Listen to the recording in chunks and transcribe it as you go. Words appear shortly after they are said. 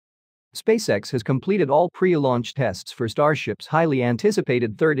SpaceX has completed all pre-launch tests for Starship's highly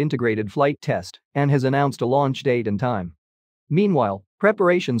anticipated third integrated flight test and has announced a launch date and time. Meanwhile,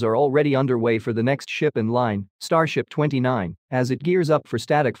 preparations are already underway for the next ship in line, Starship 29, as it gears up for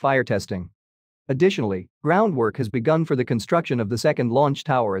static fire testing. Additionally, groundwork has begun for the construction of the second launch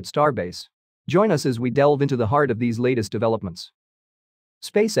tower at Starbase. Join us as we delve into the heart of these latest developments.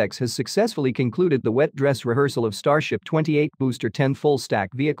 SpaceX has successfully concluded the wet dress rehearsal of Starship 28 Booster 10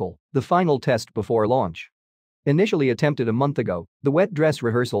 full-stack vehicle, the final test before launch. Initially attempted a month ago, the wet dress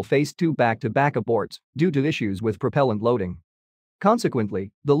rehearsal faced two back-to-back aborts due to issues with propellant loading.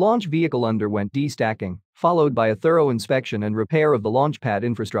 Consequently, the launch vehicle underwent destacking, followed by a thorough inspection and repair of the launch pad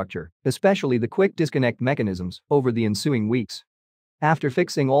infrastructure, especially the quick disconnect mechanisms, over the ensuing weeks. After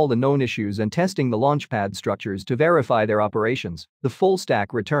fixing all the known issues and testing the launch pad structures to verify their operations, the full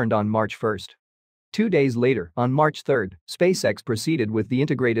stack returned on March 1. 2 days later, on March 3, SpaceX proceeded with the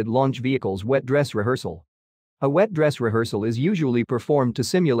integrated launch vehicle's wet dress rehearsal. A wet dress rehearsal is usually performed to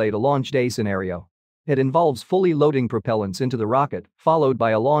simulate a launch day scenario. It involves fully loading propellants into the rocket, followed by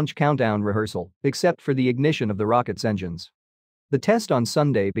a launch countdown rehearsal, except for the ignition of the rocket's engines. The test on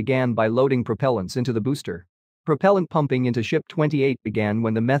Sunday began by loading propellants into the booster. Propellant pumping into Ship 28 began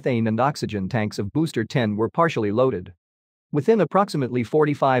when the methane and oxygen tanks of Booster 10 were partially loaded. Within approximately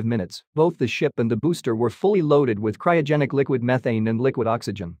 45 minutes, both the ship and the booster were fully loaded with cryogenic liquid methane and liquid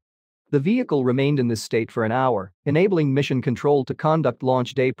oxygen. The vehicle remained in this state for an hour, enabling mission control to conduct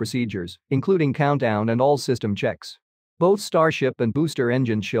launch day procedures, including countdown and all system checks. Both Starship and booster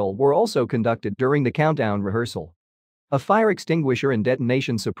engine chill were also conducted during the countdown rehearsal. A fire extinguisher and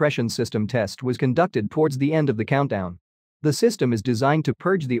detonation suppression system test was conducted towards the end of the countdown. The system is designed to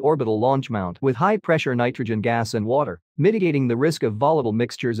purge the orbital launch mount with high-pressure nitrogen gas and water, mitigating the risk of volatile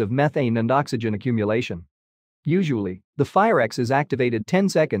mixtures of methane and oxygen accumulation. Usually, the Fire-X is activated 10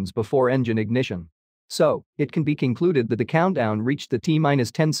 seconds before engine ignition. So, it can be concluded that the countdown reached the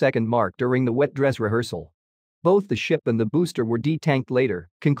T-10-second mark during the wet dress rehearsal. Both the ship and the booster were detanked later,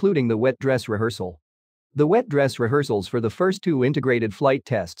 concluding the wet dress rehearsal. The wet dress rehearsals for the first two integrated flight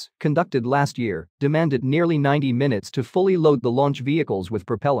tests, conducted last year, demanded nearly 90 minutes to fully load the launch vehicles with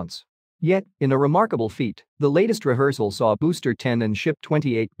propellants. Yet, in a remarkable feat, the latest rehearsal saw Booster 10 and Ship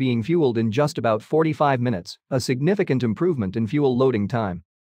 28 being fueled in just about 45 minutes, a significant improvement in fuel loading time.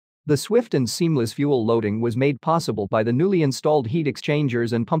 The swift and seamless fuel loading was made possible by the newly installed heat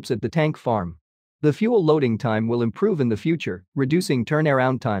exchangers and pumps at the tank farm. The fuel loading time will improve in the future, reducing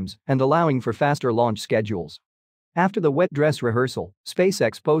turnaround times and allowing for faster launch schedules. After the wet dress rehearsal,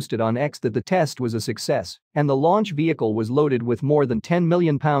 SpaceX posted on X that the test was a success and the launch vehicle was loaded with more than 10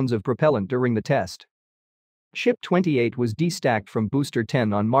 million pounds of propellant during the test. Ship 28 was destacked from Booster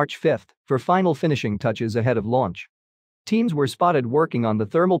 10 on March 5 for final finishing touches ahead of launch. Teams were spotted working on the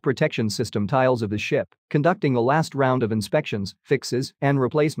thermal protection system tiles of the ship, conducting a last round of inspections, fixes, and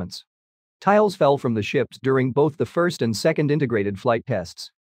replacements. Tiles fell from the ships during both the first and second integrated flight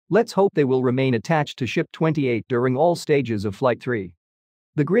tests. Let's hope they will remain attached to Ship 28 during all stages of Flight 3.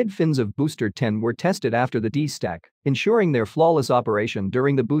 The grid fins of Booster 10 were tested after the D-stack, ensuring their flawless operation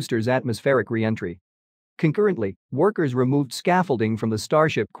during the booster's atmospheric re-entry. Concurrently, workers removed scaffolding from the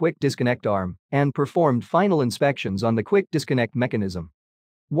Starship quick disconnect arm and performed final inspections on the quick disconnect mechanism.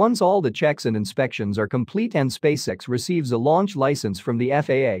 Once all the checks and inspections are complete and SpaceX receives a launch license from the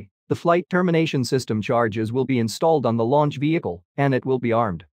FAA, the flight termination system charges will be installed on the launch vehicle and it will be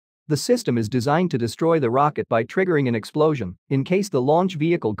armed. The system is designed to destroy the rocket by triggering an explosion in case the launch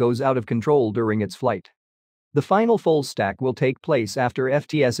vehicle goes out of control during its flight. The final full stack will take place after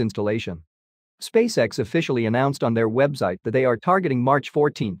FTS installation. SpaceX officially announced on their website that they are targeting March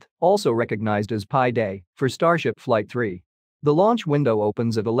 14, also recognized as Pi Day, for Starship Flight 3. The launch window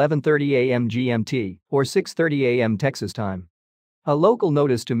opens at 11:30 a.m. GMT or 6:30 a.m. Texas time. A local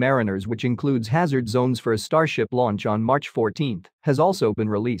notice to mariners which includes hazard zones for a Starship launch on March 14 has also been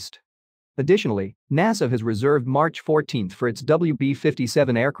released. Additionally, NASA has reserved March 14 for its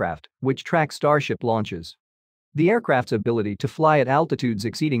WB-57 aircraft, which tracks Starship launches. The aircraft's ability to fly at altitudes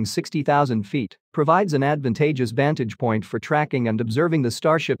exceeding 60,000 feet provides an advantageous vantage point for tracking and observing the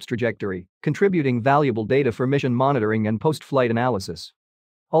Starship's trajectory, contributing valuable data for mission monitoring and post-flight analysis.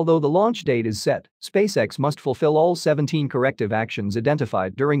 Although the launch date is set, SpaceX must fulfill all 17 corrective actions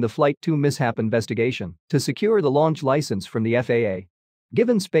identified during the Flight 2 mishap investigation to secure the launch license from the FAA.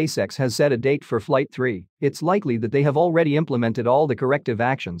 Given SpaceX has set a date for Flight 3, it's likely that they have already implemented all the corrective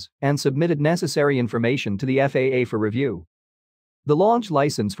actions and submitted necessary information to the FAA for review. The launch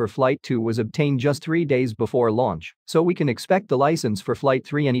license for Flight 2 was obtained just 3 days before launch, so we can expect the license for Flight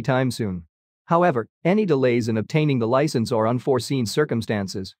 3 anytime soon. However, any delays in obtaining the license or unforeseen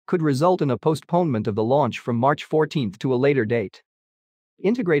circumstances could result in a postponement of the launch from March 14 to a later date.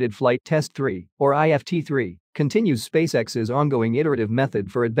 Integrated Flight Test 3, or IFT-3, continues SpaceX's ongoing iterative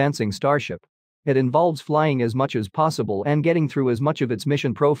method for advancing Starship. It involves flying as much as possible and getting through as much of its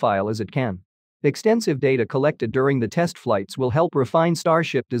mission profile as it can. Extensive data collected during the test flights will help refine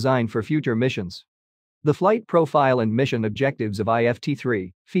Starship design for future missions. The flight profile and mission objectives of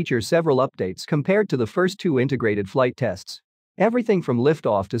IFT-3 feature several updates compared to the first two integrated flight tests. Everything from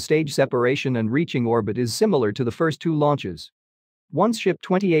liftoff to stage separation and reaching orbit is similar to the first two launches. Once Ship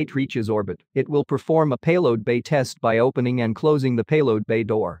 28 reaches orbit, it will perform a payload bay test by opening and closing the payload bay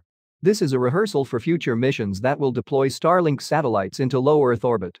door. This is a rehearsal for future missions that will deploy Starlink satellites into low Earth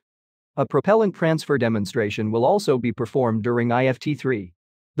orbit. A propellant transfer demonstration will also be performed during IFT-3.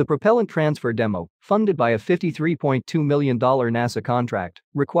 The propellant transfer demo, funded by a $53.2 million NASA contract,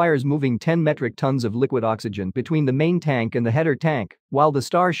 requires moving 10 metric tons of liquid oxygen between the main tank and the header tank while the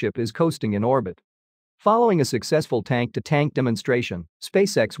Starship is coasting in orbit. Following a successful tank-to-tank demonstration,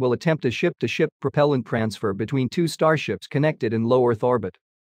 SpaceX will attempt a ship-to-ship propellant transfer between two Starships connected in low Earth orbit.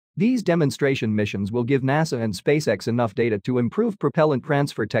 These demonstration missions will give NASA and SpaceX enough data to improve propellant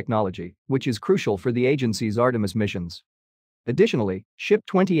transfer technology, which is crucial for the agency's Artemis missions. Additionally, Ship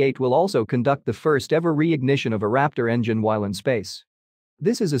 28 will also conduct the first-ever reignition of a Raptor engine while in space.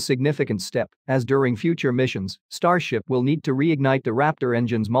 This is a significant step, as during future missions, Starship will need to reignite the Raptor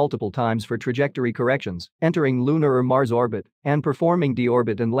engines multiple times for trajectory corrections, entering lunar or Mars orbit, and performing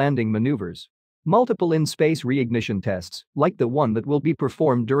deorbit and landing maneuvers. Multiple in-space reignition tests, like the one that will be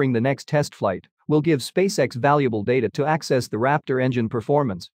performed during the next test flight, will give SpaceX valuable data to access the Raptor engine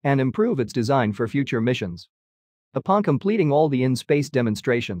performance and improve its design for future missions. Upon completing all the in-space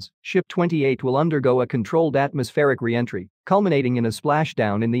demonstrations, Ship 28 will undergo a controlled atmospheric re-entry, culminating in a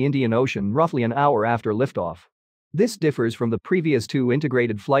splashdown in the Indian Ocean roughly an hour after liftoff. This differs from the previous two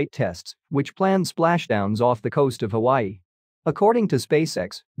integrated flight tests, which planned splashdowns off the coast of Hawaii. According to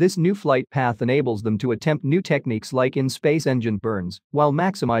SpaceX, this new flight path enables them to attempt new techniques like in-space engine burns while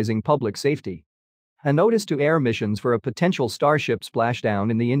maximizing public safety. A notice to air missions for a potential Starship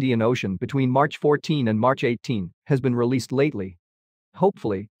splashdown in the Indian Ocean between March 14 and March 18 has been released lately.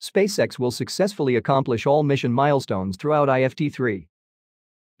 Hopefully, SpaceX will successfully accomplish all mission milestones throughout IFT-3.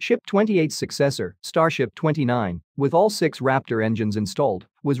 Ship 28's successor, Starship 29, with all 6 Raptor engines installed,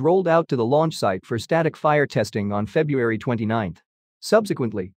 was rolled out to the launch site for static fire testing on February 29.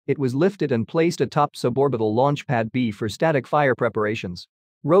 Subsequently, it was lifted and placed atop suborbital launch pad B for static fire preparations.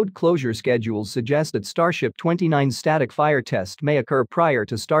 Road closure schedules suggest that Starship 29's static fire test may occur prior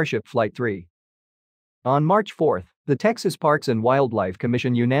to Starship Flight 3. On March 4, the Texas Parks and Wildlife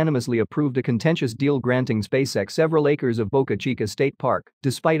Commission unanimously approved a contentious deal granting SpaceX several acres of Boca Chica State Park,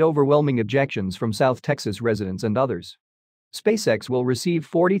 despite overwhelming objections from South Texas residents and others. SpaceX will receive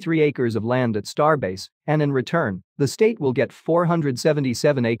 43 acres of land at Starbase, and in return, the state will get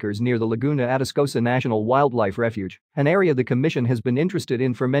 477 acres near the Laguna Atascosa National Wildlife Refuge, an area the commission has been interested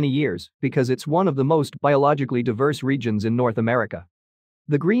in for many years because it's one of the most biologically diverse regions in North America.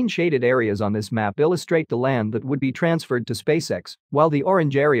 The green shaded areas on this map illustrate the land that would be transferred to SpaceX, while the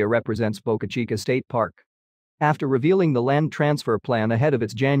orange area represents Boca Chica State Park. After revealing the land transfer plan ahead of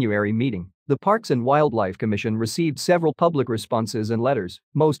its January meeting, the Parks and Wildlife Commission received several public responses and letters,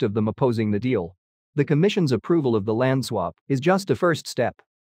 most of them opposing the deal. The commission's approval of the land swap is just a first step.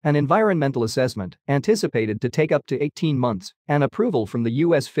 An environmental assessment, anticipated to take up to 18 months, and approval from the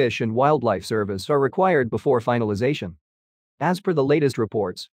U.S. Fish and Wildlife Service are required before finalization. As per the latest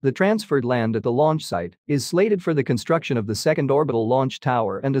reports, the transferred land at the launch site is slated for the construction of the second orbital launch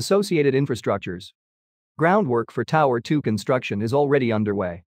tower and associated infrastructures. Groundwork for Tower 2 construction is already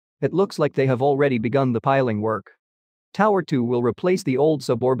underway. It looks like they have already begun the piling work. Tower 2 will replace the old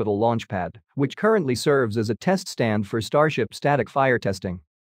suborbital launch pad, which currently serves as a test stand for Starship static fire testing.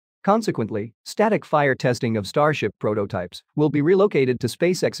 Consequently, static fire testing of Starship prototypes will be relocated to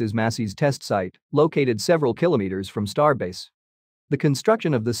SpaceX's Massey's test site, located several kilometers from Starbase. The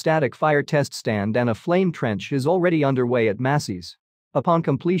construction of the static fire test stand and a flame trench is already underway at Massey's. Upon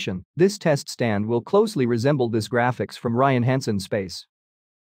completion, this test stand will closely resemble this graphics from Hansen Space.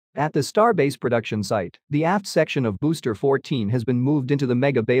 At the Starbase production site, the aft section of Booster 14 has been moved into the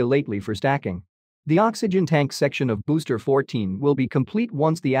Mega Bay lately for stacking. The oxygen tank section of Booster 14 will be complete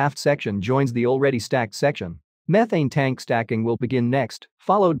once the aft section joins the already stacked section. Methane tank stacking will begin next,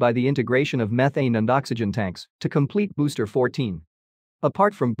 followed by the integration of methane and oxygen tanks to complete Booster 14.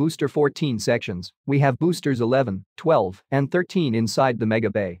 Apart from Booster 14 sections, we have Boosters 11, 12, and 13 inside the Mega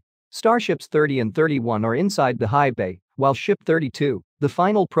Bay. Starships 30 and 31 are inside the High Bay, while Ship 32, the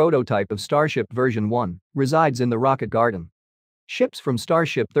final prototype of Starship version 1, resides in the rocket garden. Ships from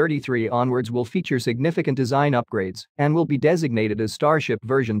Starship 33 onwards will feature significant design upgrades and will be designated as Starship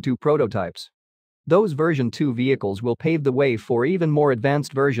version 2 prototypes. Those version 2 vehicles will pave the way for even more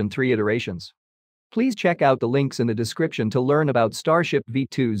advanced version 3 iterations. Please check out the links in the description to learn about Starship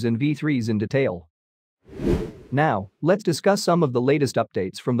V2s and V3s in detail. Now, let's discuss some of the latest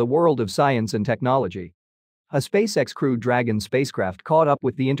updates from the world of science and technology. A SpaceX Crew-Dragon spacecraft caught up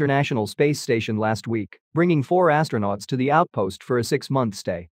with the International Space Station last week, bringing 4 astronauts to the outpost for a 6-month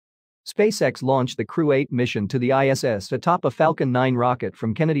stay. SpaceX launched the Crew-8 mission to the ISS atop a Falcon 9 rocket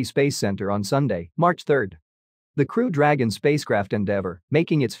from Kennedy Space Center on Sunday, March 3. The Crew-Dragon spacecraft Endeavour,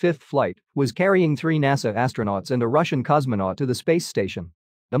 making its 5th flight, was carrying 3 NASA astronauts and a Russian cosmonaut to the space station.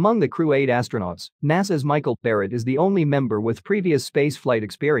 Among the Crew-8 astronauts, NASA's Michael Barrett is the only member with previous spaceflight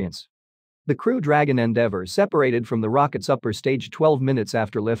experience. The Crew-Dragon Endeavour separated from the rocket's upper stage 12 minutes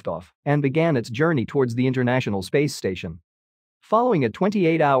after liftoff and began its journey towards the International Space Station. Following a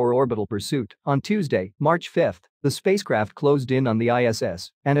 28-hour orbital pursuit, on Tuesday, March 5, the spacecraft closed in on the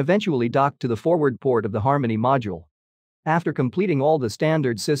ISS and eventually docked to the forward port of the Harmony module. After completing all the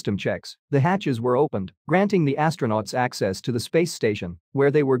standard system checks, the hatches were opened, granting the astronauts access to the space station,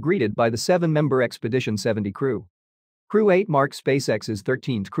 where they were greeted by the 7-member Expedition 70 crew. Crew-8 marks SpaceX's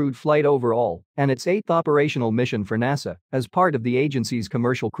 13th crewed flight overall and its 8th operational mission for NASA as part of the agency's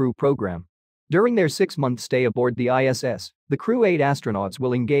Commercial Crew program. During their 6-month stay aboard the ISS, the Crew-8 astronauts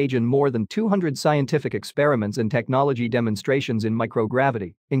will engage in more than 200 scientific experiments and technology demonstrations in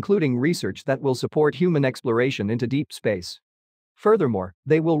microgravity, including research that will support human exploration into deep space. Furthermore,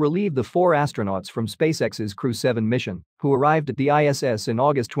 they will relieve the 4 astronauts from SpaceX's Crew-7 mission, who arrived at the ISS in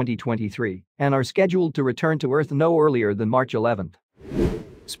August 2023 and are scheduled to return to Earth no earlier than March 11.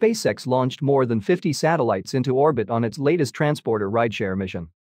 SpaceX launched more than 50 satellites into orbit on its latest transporter Rideshare mission.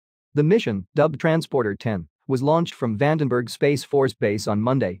 The mission, dubbed Transporter 10, was launched from Vandenberg Space Force Base on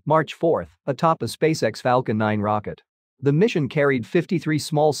Monday, March 4, atop a SpaceX Falcon 9 rocket. The mission carried 53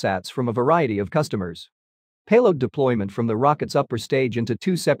 small sats from a variety of customers. Payload deployment from the rocket's upper stage into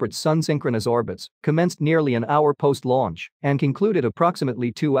 2 separate sun-synchronous orbits commenced nearly an hour post-launch and concluded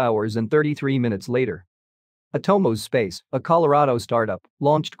approximately 2 hours and 33 minutes later. Atomos Space, a Colorado startup,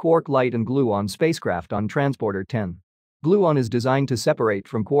 launched Quark Light and Gluon spacecraft on Transporter 10. Gluon is designed to separate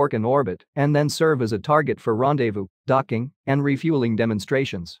from Quark in orbit and then serve as a target for rendezvous, docking, and refueling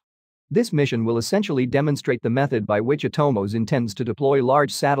demonstrations. This mission will essentially demonstrate the method by which Atomos intends to deploy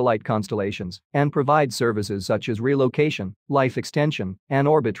large satellite constellations and provide services such as relocation, life extension, and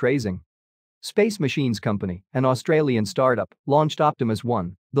orbit tracing. Space Machines Company, an Australian startup, launched Optimus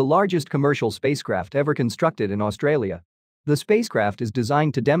 1, the largest commercial spacecraft ever constructed in Australia. The spacecraft is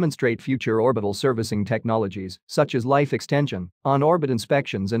designed to demonstrate future orbital servicing technologies such as life extension, on-orbit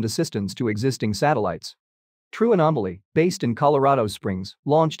inspections and assistance to existing satellites. True Anomaly, based in Colorado Springs,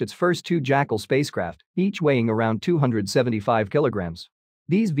 launched its first 2 Jackal spacecraft, each weighing around 275 kilograms.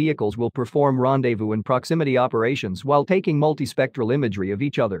 These vehicles will perform rendezvous and proximity operations while taking multispectral imagery of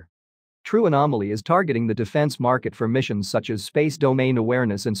each other. True Anomaly is targeting the defense market for missions such as space domain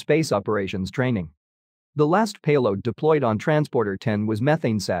awareness and space operations training. The last payload deployed on Transporter 10 was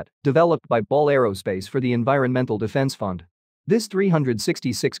MethaneSAT, developed by Ball Aerospace for the Environmental Defense Fund. This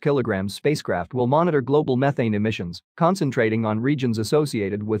 366 kg spacecraft will monitor global methane emissions, concentrating on regions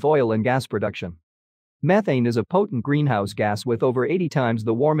associated with oil and gas production. Methane is a potent greenhouse gas with over 80 times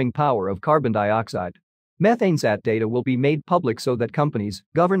the warming power of carbon dioxide. MethaneSAT data will be made public so that companies,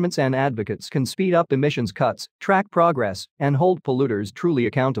 governments and advocates can speed up emissions cuts, track progress, and hold polluters truly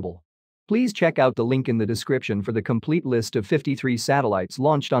accountable. Please check out the link in the description for the complete list of 53 satellites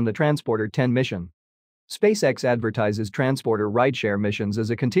launched on the Transporter 10 mission. SpaceX advertises transporter rideshare missions as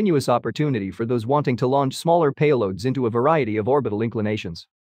a continuous opportunity for those wanting to launch smaller payloads into a variety of orbital inclinations.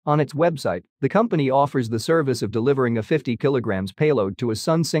 On its website, the company offers the service of delivering a 50 kg payload to a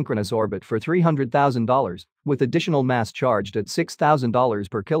sun-synchronous orbit for $300,000, with additional mass charged at $6,000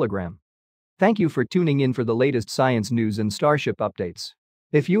 per kilogram. Thank you for tuning in for the latest science news and Starship updates.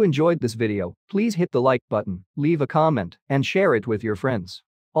 If you enjoyed this video, please hit the like button, leave a comment, and share it with your friends.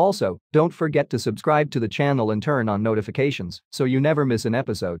 Also, don't forget to subscribe to the channel and turn on notifications so you never miss an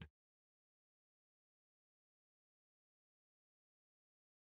episode.